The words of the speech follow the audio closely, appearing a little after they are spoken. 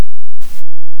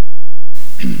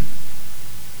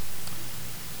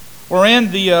We're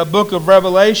in the book of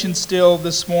Revelation still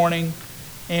this morning,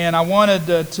 and I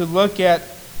wanted to look at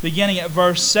beginning at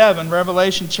verse 7,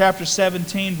 Revelation chapter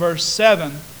 17, verse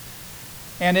 7.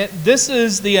 And this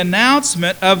is the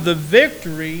announcement of the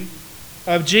victory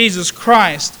of Jesus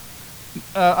Christ.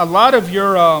 A lot of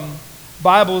your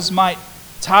Bibles might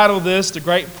title this The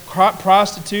Great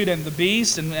Prostitute and the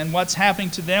Beast and what's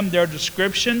happening to them, their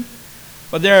description.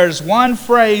 But there's one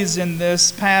phrase in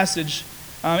this passage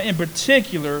in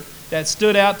particular that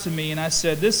stood out to me, and I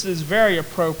said, this is very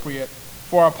appropriate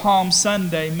for our Palm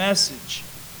Sunday message.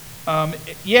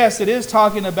 Yes, it is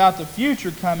talking about the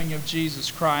future coming of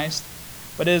Jesus Christ,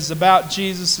 but it is about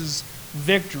Jesus'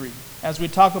 victory. As we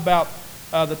talk about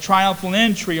the triumphal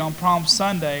entry on Palm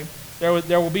Sunday,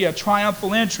 there will be a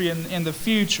triumphal entry in the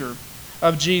future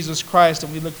of Jesus Christ,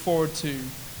 and we look forward to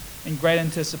in great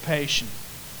anticipation.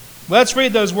 Let's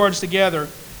read those words together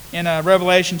in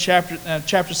Revelation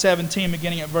chapter 17,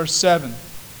 beginning at verse 7.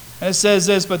 And it says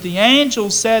this, "But the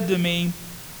angel said to me,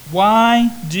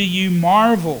 'Why do you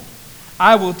marvel?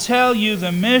 I will tell you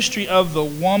the mystery of the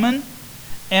woman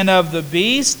and of the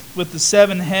beast with the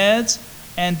 7 heads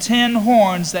and 10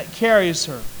 horns that carries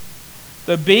her.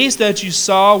 The beast that you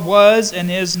saw was and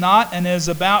is not and is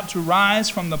about to rise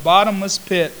from the bottomless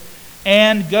pit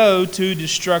and go to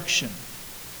destruction.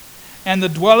 And the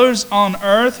dwellers on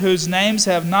earth whose names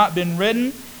have not been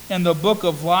written in the book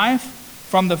of life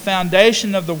from the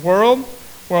foundation of the world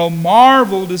will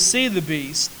marvel to see the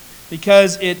beast,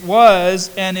 because it was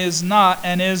and is not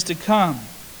and is to come.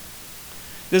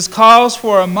 This calls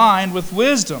for a mind with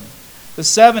wisdom. The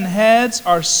 7 heads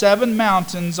are 7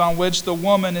 mountains on which the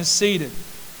woman is seated.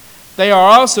 They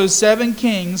are also 7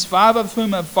 kings, 5 of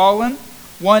whom have fallen.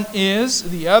 One is,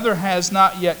 the other has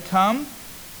not yet come.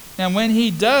 And when he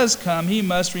does come, he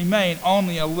must remain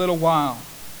only a little while.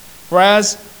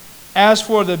 Whereas, as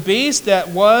for the beast that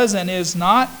was and is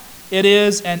not, it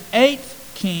is an 8th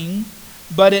king,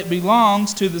 but it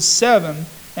belongs to the 7,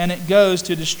 and it goes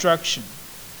to destruction.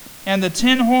 And the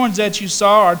 10 horns that you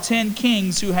saw are 10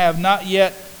 kings who have not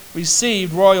yet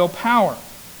received royal power,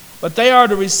 but they are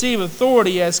to receive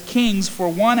authority as kings for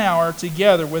 1 hour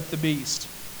together with the beast.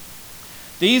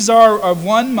 These are of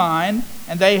one mind,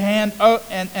 and they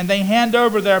hand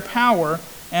over their power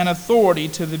and authority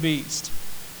to the beast.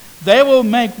 They will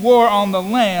make war on the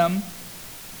Lamb,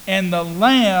 and the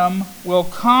Lamb will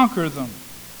conquer them.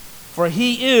 For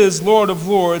he is Lord of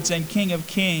lords and King of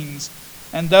kings,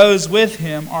 and those with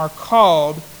him are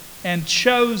called and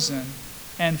chosen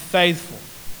and faithful."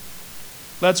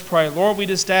 Let's pray. Lord, we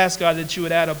just ask, God, that you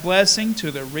would add a blessing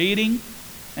to the reading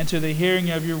and to the hearing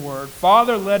of your word.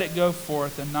 Father, let it go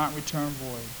forth and not return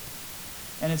void.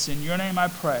 And it's in your name I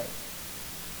pray.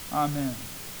 Amen.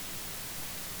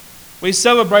 We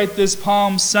celebrate this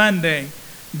Palm Sunday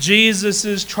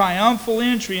Jesus' triumphal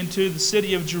entry into the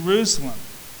city of Jerusalem,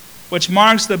 which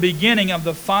marks the beginning of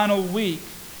the final week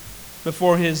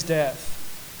before his death.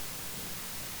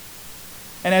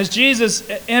 And as Jesus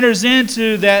enters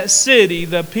into that city,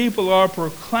 the people are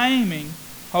proclaiming,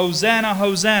 "Hosanna,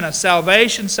 Hosanna,"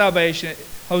 salvation, salvation.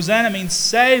 Hosanna means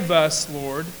save us,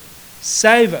 Lord,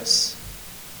 save us.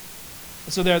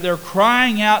 So they're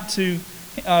crying out to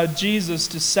Jesus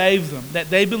to save them, that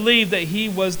they believe that he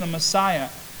was the Messiah,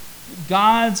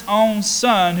 God's own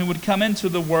Son who would come into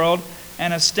the world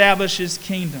and establish his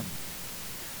kingdom.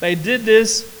 They did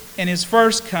this in his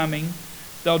first coming.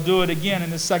 They'll do it again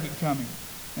in his second coming.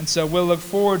 And so we'll look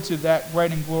forward to that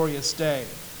great and glorious day.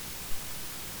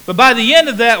 But by the end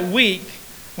of that week,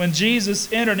 when Jesus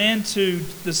entered into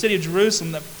the city of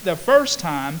Jerusalem the first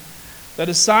time, the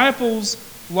disciples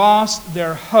lost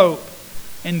their hope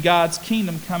in God's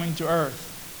kingdom coming to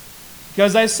earth.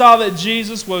 Because they saw that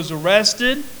Jesus was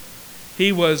arrested,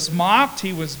 he was mocked,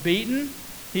 he was beaten,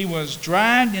 he was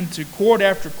dragged into court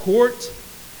after court,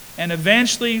 and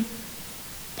eventually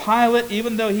Pilate,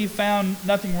 even though he found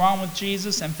nothing wrong with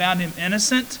Jesus and found him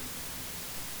innocent,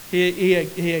 he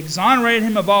exonerated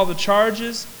him of all the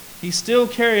charges, he still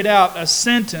carried out a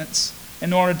sentence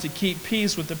in order to keep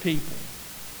peace with the people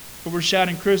who were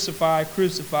shouting, "Crucify,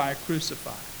 crucify,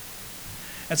 crucify."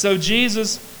 And so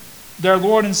Jesus, their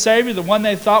Lord and Savior, the one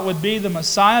they thought would be the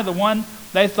Messiah, the one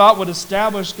they thought would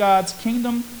establish God's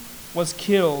kingdom, was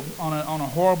killed on a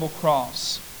horrible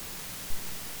cross.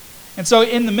 And so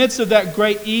in the midst of that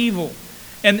great evil,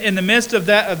 and in the midst of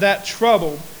that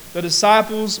trouble, the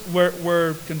disciples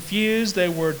were confused, they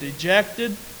were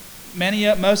dejected.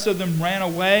 Most of them ran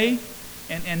away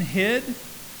and hid.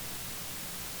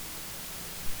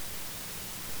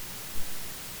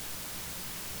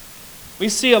 We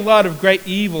see a lot of great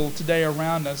evil today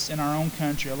around us in our own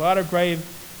country, a lot of grave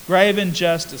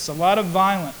injustice, a lot of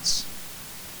violence.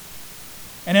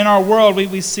 And in our world,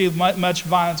 we see much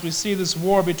violence. We see this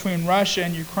war between Russia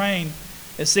and Ukraine.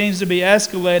 It seems to be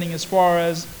escalating as far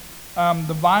as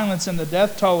the violence and the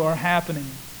death toll are happening.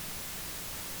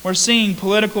 We're seeing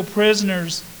political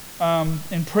prisoners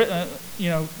being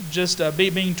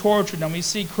tortured, and we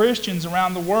see Christians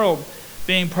around the world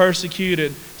being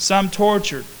persecuted, some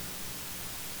tortured.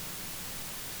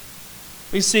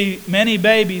 We see many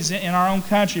babies in our own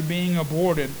country being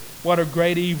aborted. What a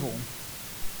great evil.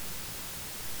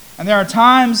 And there are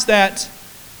times that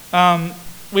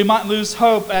we might lose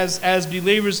hope as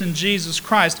believers in Jesus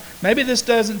Christ. Maybe this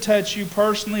doesn't touch you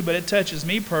personally, but it touches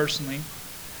me personally.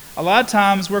 A lot of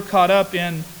times we're caught up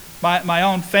in my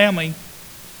own family.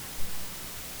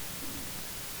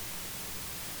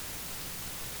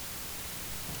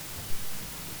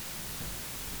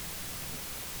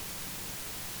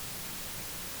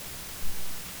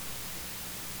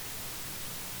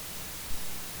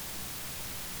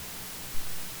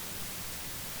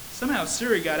 Somehow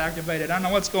Siri got activated. I don't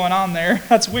know what's going on there.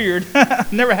 That's weird.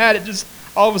 I've never had it just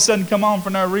all of a sudden come on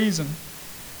for no reason.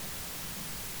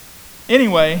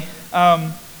 Anyway,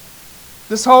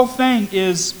 this whole thing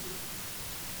is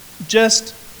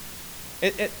just,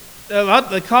 it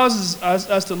causes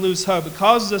us to lose hope. It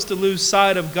causes us to lose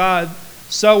sight of God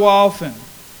so often.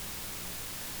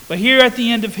 But here at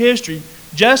the end of history,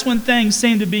 just when things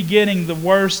seem to be getting the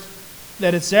worst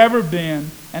that it's ever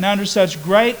been, and under such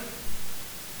great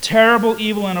terrible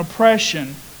evil and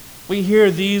oppression, we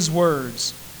hear these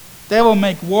words. They will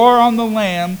make war on the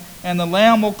Lamb, and the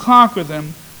Lamb will conquer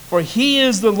them, for He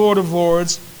is the Lord of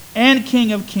lords and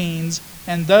King of kings,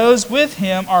 and those with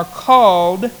Him are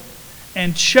called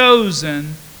and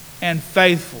chosen and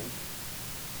faithful.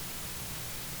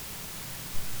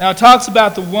 Now it talks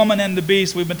about the woman and the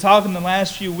beast. We've been talking the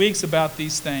last few weeks about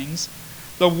these things.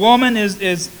 The woman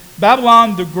is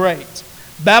Babylon the Great.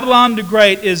 Babylon the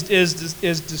Great is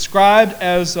described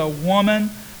as a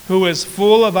woman who is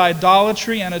full of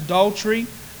idolatry and adultery,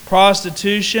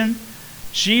 prostitution.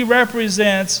 She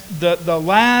represents the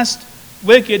last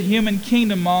wicked human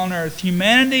kingdom on earth,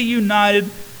 humanity united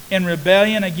in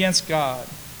rebellion against God.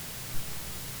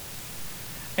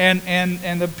 And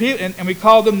we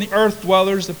call them the earth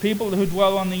dwellers, the people who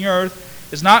dwell on the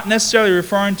earth. It's not necessarily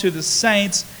referring to the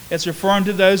saints, it's referring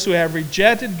to those who have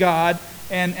rejected God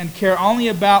and care only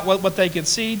about what they can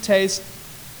see, taste,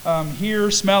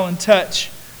 hear, smell, and touch,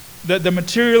 the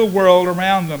material world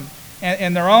around them,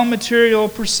 and their own material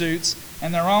pursuits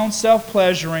and their own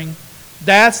self-pleasuring.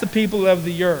 That's the people of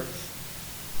the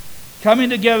earth, coming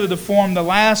together to form the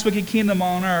last wicked kingdom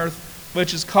on earth,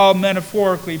 which is called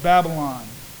metaphorically Babylon.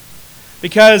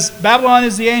 Because Babylon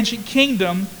is the ancient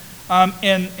kingdom.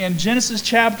 In Genesis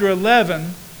chapter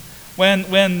 11,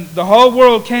 when the whole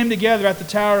world came together at the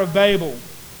Tower of Babel,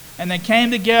 and they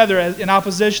came together in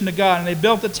opposition to God, and they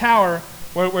built a tower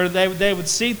where they would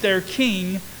seat their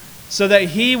king so that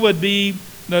he would be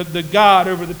the God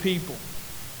over the people.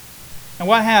 And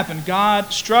what happened?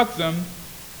 God struck them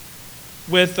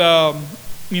with a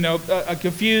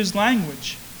confused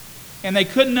language, and they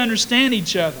couldn't understand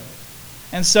each other.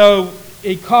 And so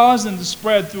He caused them to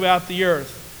spread throughout the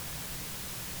earth.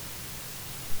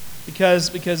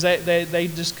 Because they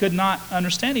just could not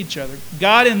understand each other.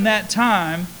 God in that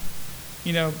time,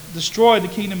 destroyed the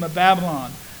kingdom of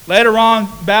Babylon. Later on,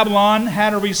 Babylon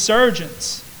had a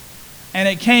resurgence. And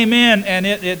it came in and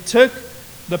it took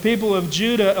the people of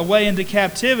Judah away into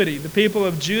captivity. The people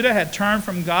of Judah had turned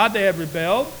from God. They had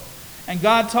rebelled. And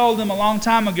God told them a long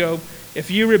time ago, if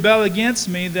you rebel against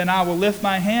me, then I will lift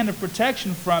my hand of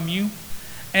protection from you.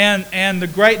 And the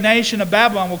great nation of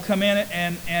Babylon will come in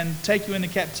and take you into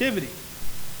captivity.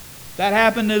 That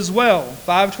happened as well,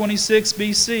 526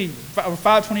 BC, or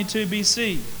 522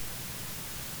 BC.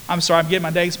 I'm sorry, I'm getting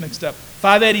my dates mixed up.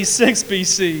 586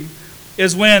 BC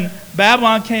is when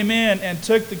Babylon came in and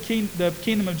took the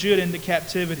kingdom of Judah into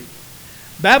captivity.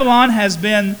 Babylon has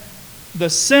been the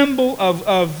symbol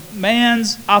of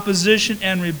man's opposition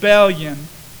and rebellion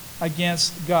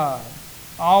against God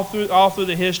all through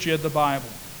the history of the Bible.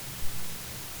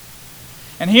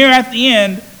 And here at the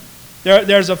end,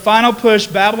 there's a final push.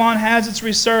 Babylon has its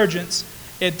resurgence.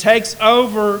 It takes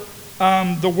over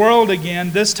the world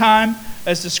again. This time,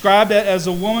 it's described as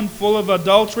a woman full of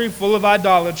adultery, full of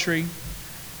idolatry,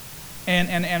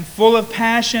 and full of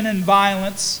passion and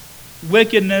violence,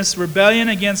 wickedness, rebellion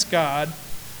against God.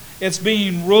 It's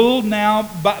being ruled now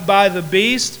by the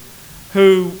beast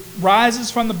who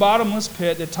rises from the bottomless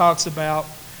pit that talks about.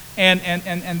 And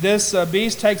this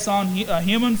beast takes on a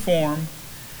human form.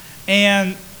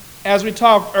 And as we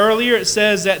talked earlier, it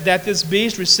says that this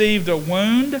beast received a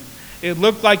wound. It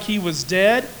looked like he was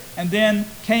dead, and then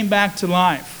came back to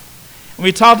life. And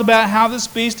we talked about how this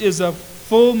beast is a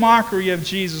full mockery of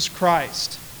Jesus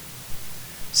Christ.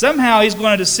 Somehow he's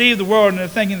going to deceive the world into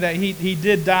thinking that he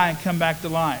did die and come back to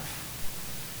life.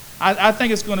 I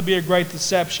think it's going to be a great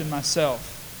deception myself.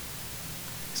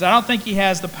 Because I don't think he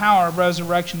has the power of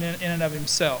resurrection in and of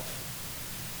himself.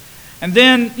 And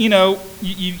then,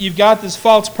 you've got this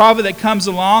false prophet that comes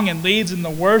along and leads in the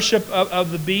worship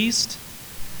of the beast.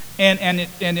 And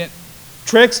it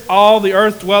tricks all the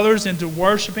earth dwellers into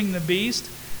worshiping the beast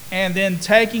and then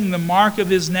taking the mark of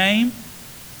his name.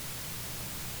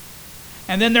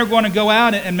 And then they're going to go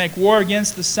out and make war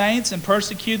against the saints and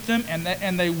persecute them,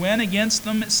 and they win against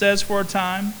them, it says, for a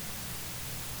time.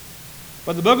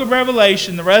 But the book of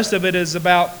Revelation, the rest of it is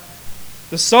about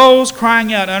the souls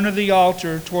crying out under the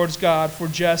altar towards God for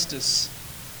justice.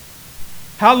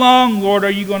 How long, Lord,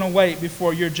 are you going to wait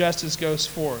before your justice goes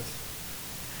forth?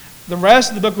 The rest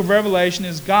of the book of Revelation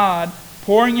is God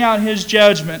pouring out his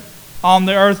judgment on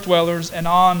the earth dwellers and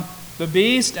on the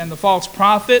beast and the false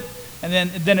prophet, and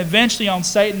then eventually on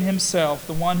Satan himself,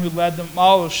 the one who led them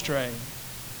all astray.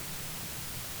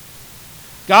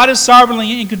 God is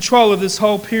sovereignly in control of this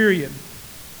whole period.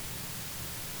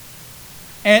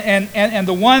 And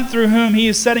the one through whom he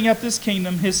is setting up this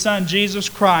kingdom, his Son Jesus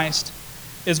Christ,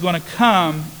 is going to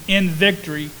come in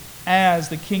victory as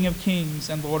the King of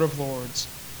Kings and Lord of Lords,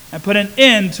 and put an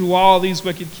end to all these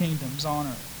wicked kingdoms on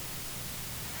earth.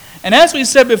 And as we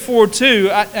said before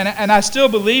too, and I still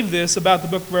believe this about the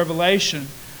book of Revelation,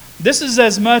 this is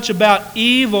as much about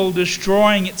evil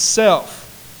destroying itself.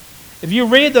 If you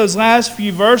read those last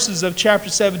few verses of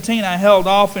chapter 17, I held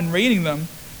off in reading them.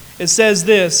 It says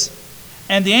this,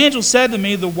 "And the angel said to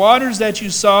me, the waters that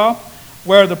you saw,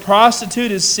 where the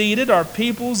prostitute is seated, are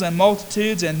peoples and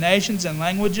multitudes and nations and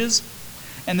languages.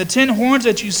 And the 10 horns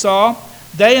that you saw,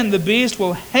 they and the beast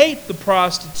will hate the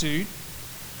prostitute.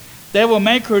 They will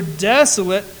make her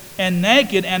desolate and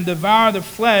naked and devour the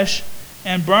flesh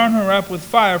and burn her up with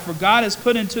fire. For God has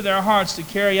put into their hearts to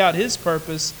carry out his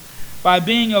purpose by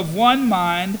being of one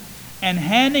mind and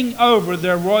handing over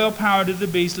their royal power to the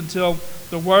beast until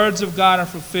the words of God are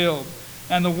fulfilled.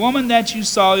 And the woman that you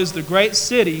saw is the great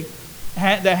city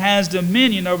that has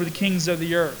dominion over the kings of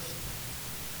the earth."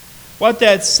 What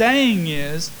that's saying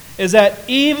is that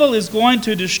evil is going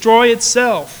to destroy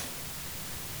itself.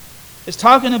 It's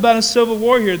talking about a civil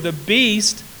war here. The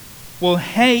beast will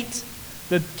hate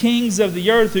the kings of the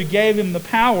earth who gave him the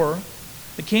power,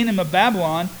 the kingdom of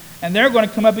Babylon, and they're going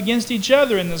to come up against each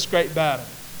other in this great battle.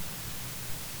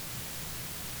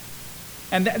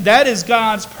 And that is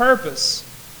God's purpose,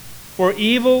 for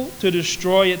evil to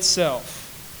destroy itself.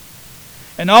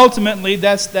 And ultimately,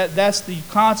 that's the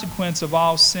consequence of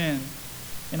all sin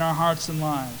in our hearts and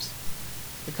lives.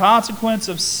 The consequence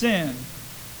of sin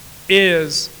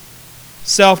is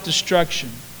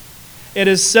self-destruction. It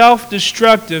is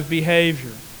self-destructive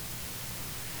behavior.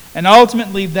 And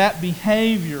ultimately, that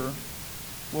behavior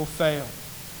will fail.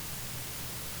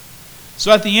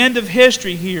 So at the end of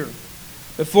history here,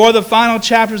 before the final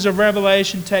chapters of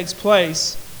Revelation takes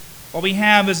place, what we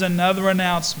have is another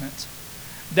announcement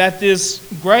that this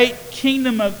great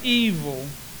kingdom of evil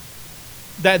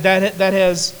that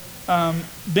has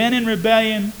been in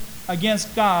rebellion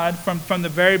against God from the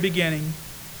very beginning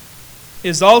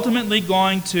is ultimately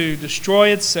going to destroy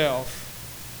itself.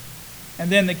 And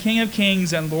then the King of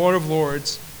Kings and Lord of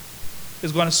Lords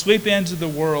is going to sweep into the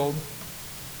world,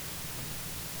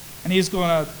 and he's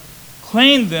going to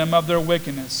clean them of their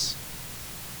wickedness.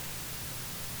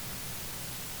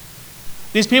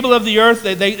 These people of the earth,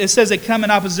 it says they come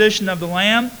in opposition of the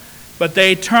Lamb, but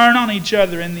they turn on each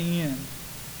other in the end.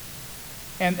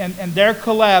 And their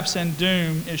collapse and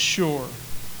doom is sure.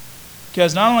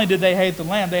 Because not only did they hate the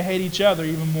Lamb, they hate each other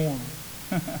even more.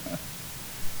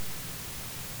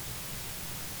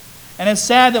 And it's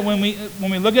sad that when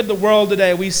we look at the world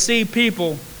today, we see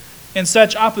people in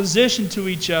such opposition to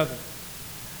each other.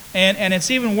 And it's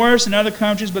even worse in other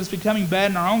countries, but it's becoming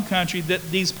bad in our own country,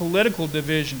 that these political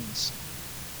divisions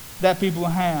that people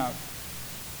have.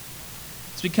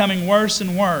 It's becoming worse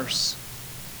and worse.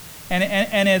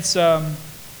 And it's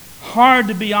hard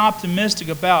to be optimistic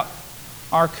about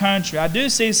our country. I do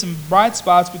see some bright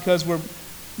spots because a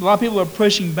lot of people are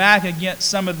pushing back against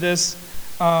some of this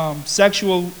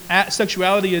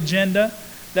sexuality agenda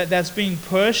that's being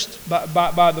pushed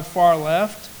by the far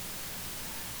left.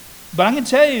 But I can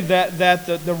tell you that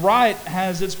the right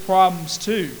has its problems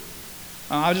too.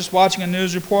 I was just watching a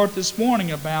news report this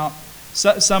morning about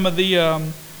some of the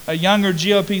younger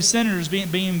GOP senators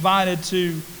being invited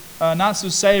to not so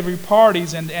savory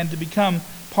parties and to become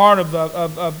part of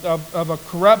a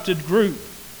corrupted group.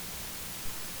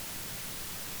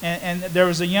 And there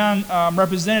was a young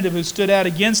representative who stood out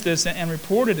against this and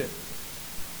reported it.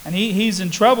 And he's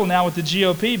in trouble now with the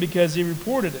GOP because he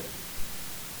reported it.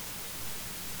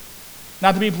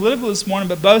 Not to be political this morning,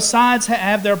 but both sides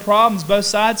have their problems. Both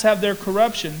sides have their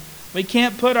corruption. We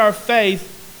can't put our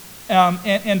faith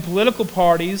in political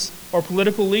parties or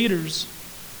political leaders.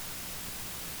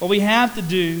 What we have to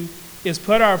do is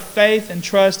put our faith and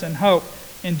trust and hope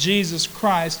in Jesus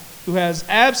Christ, who has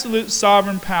absolute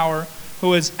sovereign power,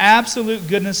 who is absolute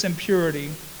goodness and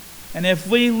purity. And if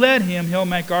we let Him, He'll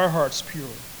make our hearts pure.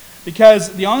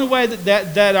 Because the only way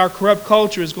that our corrupt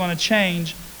culture is going to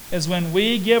change is when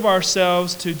we give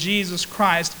ourselves to Jesus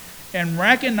Christ and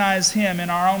recognize Him in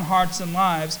our own hearts and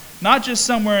lives, not just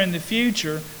somewhere in the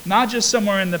future, not just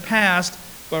somewhere in the past,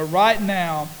 but right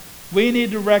now. We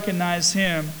need to recognize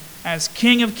Him as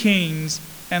King of Kings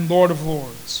and Lord of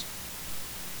Lords.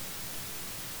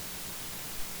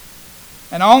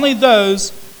 And only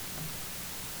those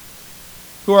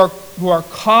who are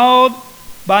called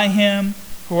by Him,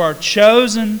 who are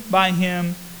chosen by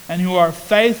Him, and who are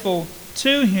faithful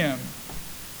to Him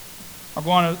are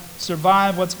going to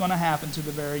survive what's going to happen to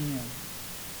the very end.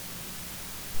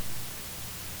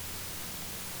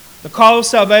 The call of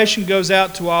salvation goes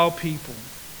out to all people.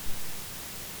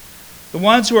 The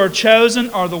ones who are chosen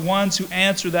are the ones who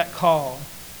answer that call.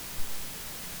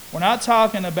 We're not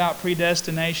talking about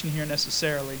predestination here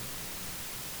necessarily.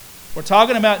 We're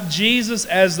talking about Jesus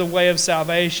as the way of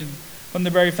salvation from the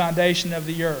very foundation of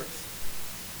the earth.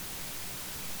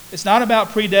 It's not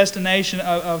about predestination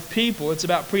of people. It's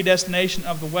about predestination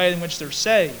of the way in which they're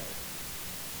saved.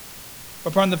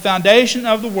 But from the foundation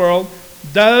of the world,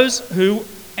 those who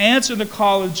answer the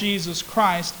call of Jesus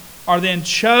Christ are then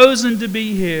chosen to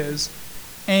be His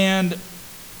and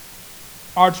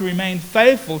are to remain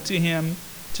faithful to Him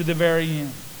to the very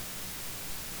end.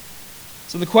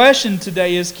 So the question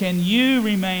today is, can you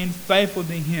remain faithful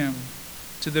to Him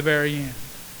to the very end?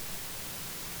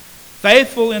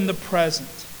 Faithful in the present.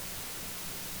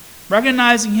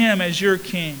 Recognizing Him as your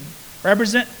King.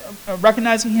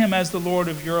 Recognizing Him as the Lord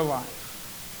of your life.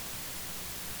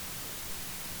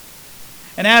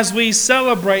 And as we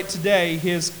celebrate today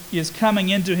His coming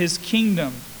into His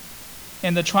kingdom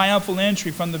in the triumphal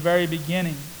entry from the very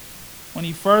beginning, when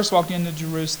He first walked into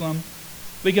Jerusalem,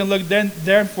 we can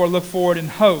therefore look forward in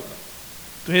hope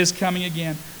to His coming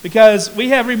again. Because we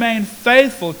have remained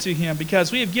faithful to Him,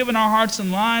 because we have given our hearts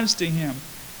and lives to Him.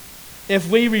 If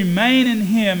we remain in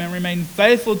Him and remain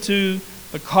faithful to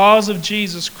the cause of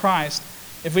Jesus Christ,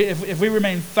 if we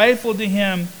remain faithful to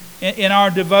Him in our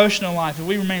devotional life, if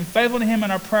we remain faithful to Him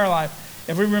in our prayer life,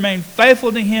 if we remain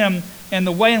faithful to Him in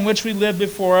the way in which we live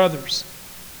before others,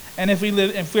 and if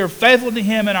we are faithful to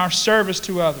Him in our service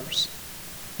to others,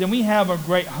 then we have a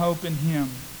great hope in Him.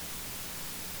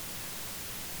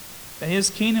 That His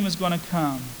kingdom is going to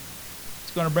come.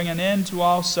 It's going to bring an end to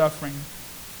all suffering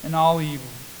and all evil,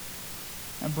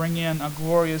 and bring in a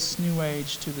glorious new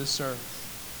age to this earth.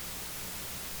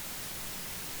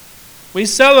 We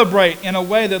celebrate in a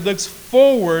way that looks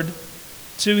forward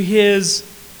to His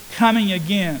coming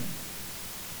again.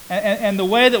 And the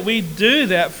way that we do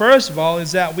that, first of all,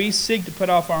 is that we seek to put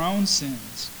off our own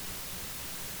sins.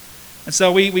 And so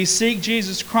we seek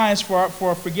Jesus Christ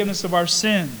for forgiveness of our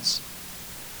sins.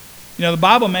 You know, the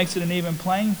Bible makes it an even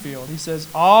playing field. He says,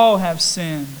 all have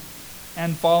sinned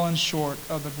and fallen short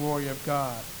of the glory of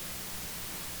God,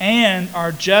 and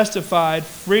are justified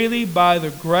freely by the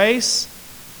grace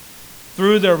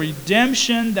through the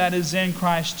redemption that is in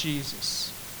Christ Jesus.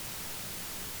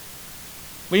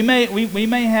 We may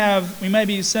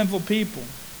be sinful people,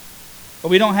 but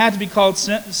we don't have to be called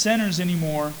sinners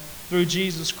anymore through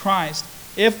Jesus Christ.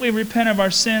 If we repent of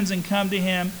our sins and come to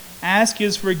Him, ask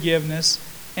His forgiveness,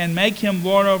 and make Him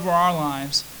Lord over our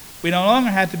lives, we no longer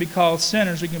have to be called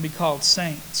sinners, we can be called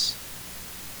saints.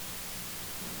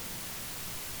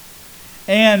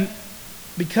 And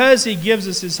because He gives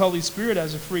us His Holy Spirit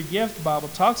as a free gift, the Bible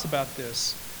talks about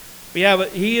this.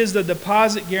 He is the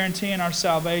deposit guaranteeing our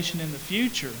salvation in the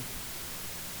future.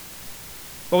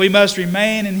 But we must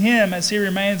remain in Him as He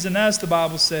remains in us, the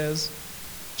Bible says.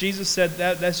 Jesus said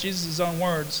that's Jesus' own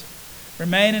words.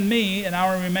 Remain in me and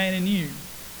I will remain in you.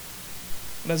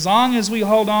 But as long as we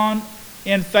hold on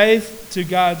in faith to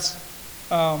God's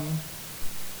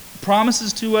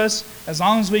promises to us, as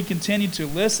long as we continue to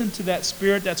listen to that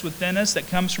Spirit that's within us that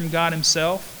comes from God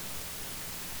Himself,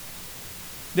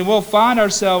 then we'll find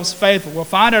ourselves faithful. We'll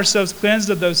find ourselves cleansed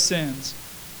of those sins.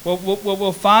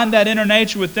 We'll find that inner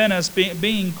nature within us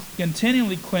being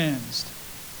continually cleansed.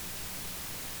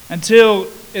 until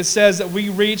it says that we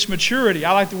reach maturity.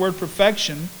 I like the word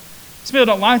perfection. Some people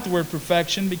don't like the word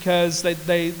perfection because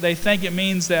they think it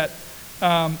means that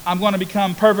I'm going to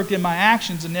become perfect in my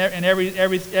actions in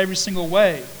every single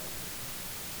way.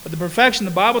 But the perfection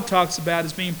the Bible talks about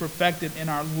is being perfected in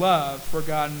our love for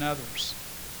God and others.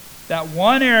 That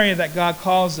one area that God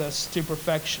calls us to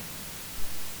perfection.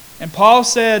 And Paul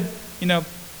said,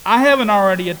 I haven't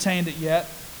already attained it yet.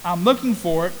 I'm looking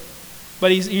for it.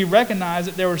 But he recognized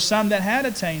that there were some that had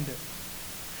attained it.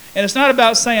 And it's not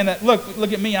about saying that,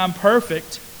 look at me, I'm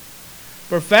perfect.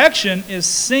 Perfection is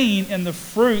seen in the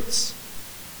fruits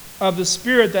of the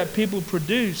Spirit that people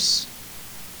produce.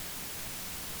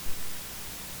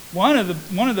 One of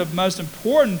the most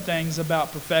important things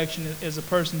about perfection is a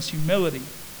person's humility.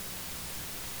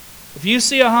 If you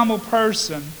see a humble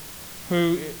person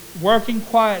who working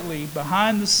quietly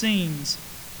behind the scenes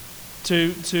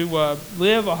to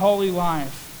live a holy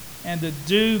life and to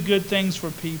do good things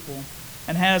for people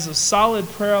and has a solid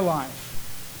prayer life,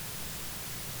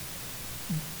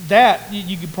 that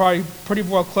you could probably pretty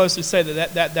well closely say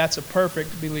that's a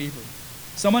perfect believer.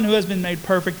 Someone who has been made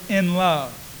perfect in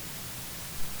love.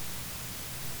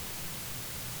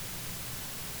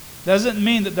 Doesn't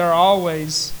mean that they're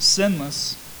always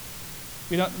sinless.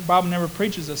 The Bible never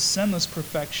preaches a sinless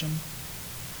perfection.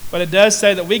 But it does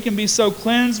say that we can be so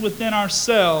cleansed within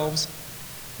ourselves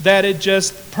that it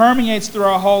just permeates through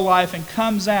our whole life and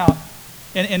comes out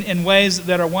in ways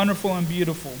that are wonderful and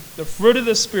beautiful. The fruit of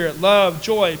the Spirit, love,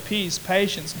 joy, peace,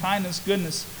 patience, kindness,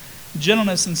 goodness,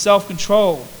 gentleness, and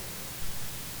self-control.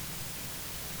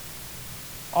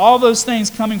 All those things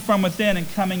coming from within and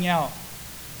coming out.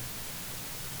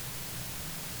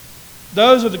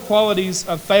 Those are the qualities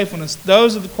of faithfulness.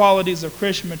 Those are the qualities of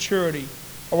Christian maturity,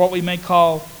 or what we may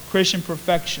call Christian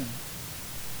perfection.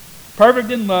 Perfect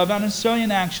in love, not necessarily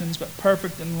in actions, but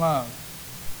perfect in love.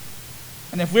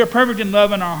 And if we're perfect in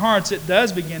love in our hearts, it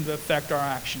does begin to affect our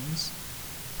actions.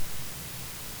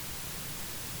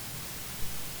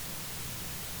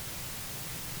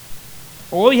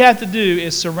 All we have to do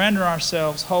is surrender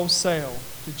ourselves wholesale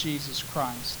to Jesus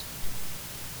Christ.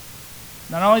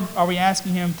 Not only are we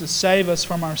asking Him to save us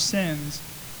from our sins,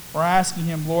 we're asking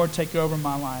Him, Lord, take over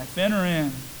my life. Enter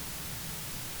in.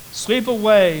 Sweep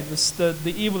away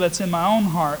the evil that's in my own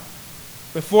heart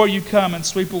before you come and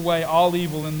sweep away all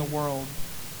evil in the world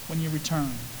when you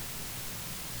return.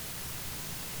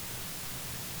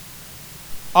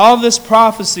 All of this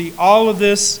prophecy, all of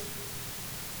this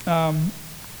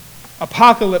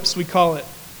apocalypse, we call it.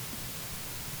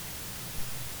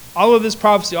 All of this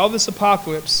prophecy, all this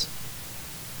apocalypse,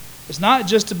 it's not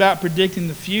just about predicting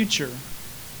the future.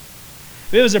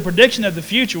 If it was a prediction of the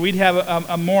future, we'd have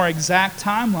a more exact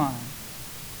timeline.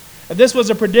 If this was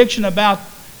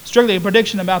strictly a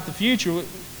prediction about the future,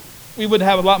 we would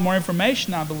have a lot more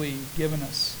information, I believe, given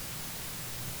us.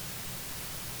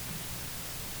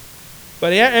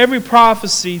 But every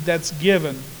prophecy that's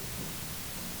given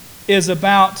is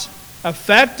about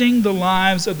affecting the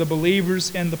lives of the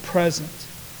believers in the present.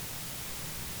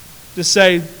 To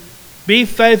say, be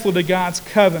faithful to God's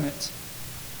covenant,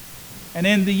 and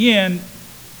in the end,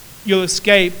 you'll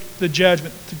escape the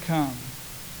judgment to come.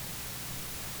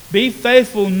 Be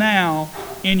faithful now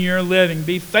in your living.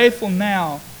 Be faithful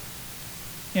now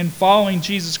in following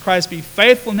Jesus Christ. Be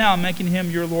faithful now in making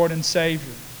Him your Lord and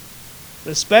Savior,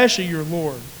 especially your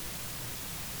Lord.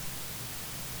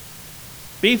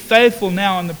 Be faithful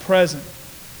now in the present.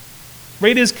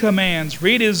 Read His commands.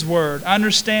 Read His Word.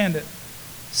 Understand it.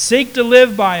 Seek to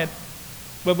live by it.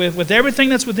 But with everything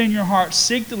that's within your heart,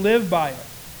 seek to live by it.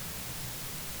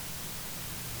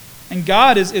 And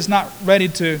God is not ready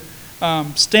to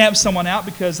stamp someone out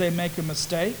because they make a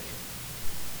mistake.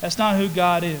 That's not who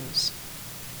God is.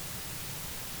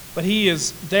 But He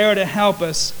is there to help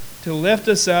us, to lift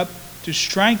us up, to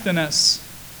strengthen us,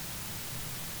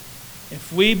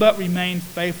 if we but remain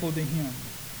faithful to Him.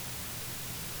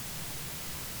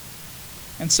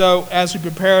 And so, as we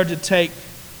prepare to take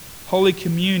Holy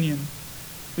Communion,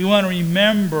 we want to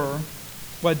remember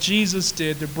what Jesus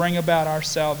did to bring about our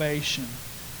salvation.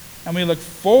 And we look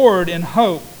forward in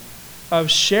hope of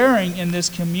sharing in this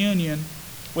communion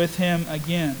with Him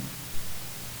again.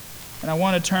 And I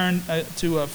want to turn to